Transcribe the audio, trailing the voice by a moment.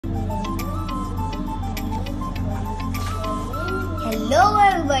Hello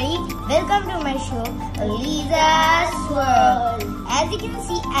everybody, welcome to my show Liza's World. As you can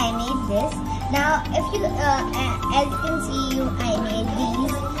see, I made this. Now as you can see, I made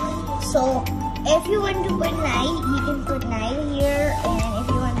these. So if you want to put night, you can put night here, and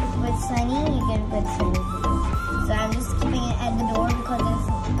if you want to put sunny, you can put sunny here. So I'm just keeping it at the door because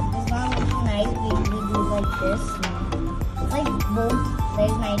it's not night. We do like this. It's like both.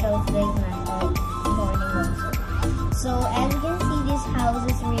 There's night also, there's morning also. So as you can see, this house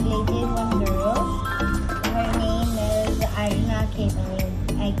is related one girl. Her name is Arina Kevin.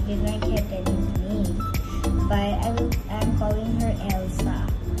 I did not get any name, but I'm calling her Elsa.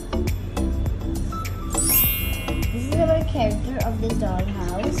 This is our character of this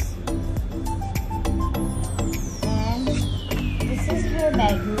dollhouse, and this is her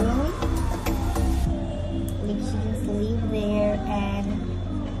bedroom. Like she can sleep there,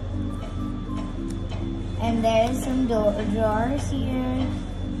 and there is some drawers here.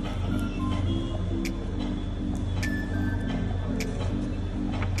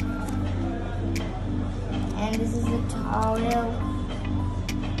 And this is the towel,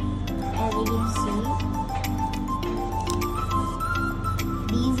 as you can see.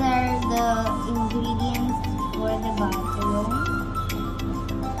 These are the ingredients for the bathroom.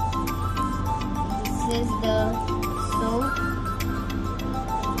 This is the soap.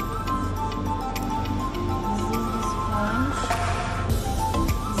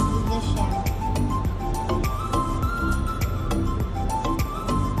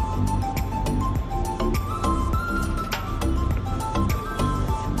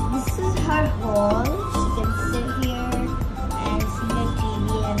 Her hall. She can sit here and see the TV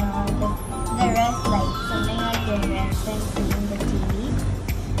and all the rest, like something like the rest and seeing the TV.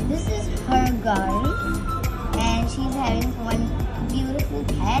 This is her garden, and she's having one beautiful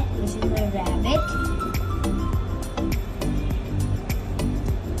pet, which is a rabbit.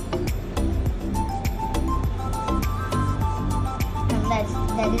 And that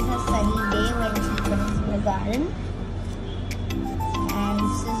is a sunny day when she comes in the garden. And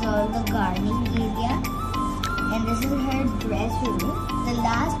this is all the gardening area, and this is her dress room. The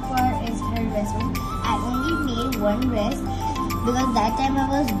last part is her dress room. I only made one dress because that time I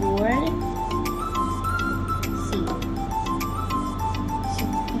was bored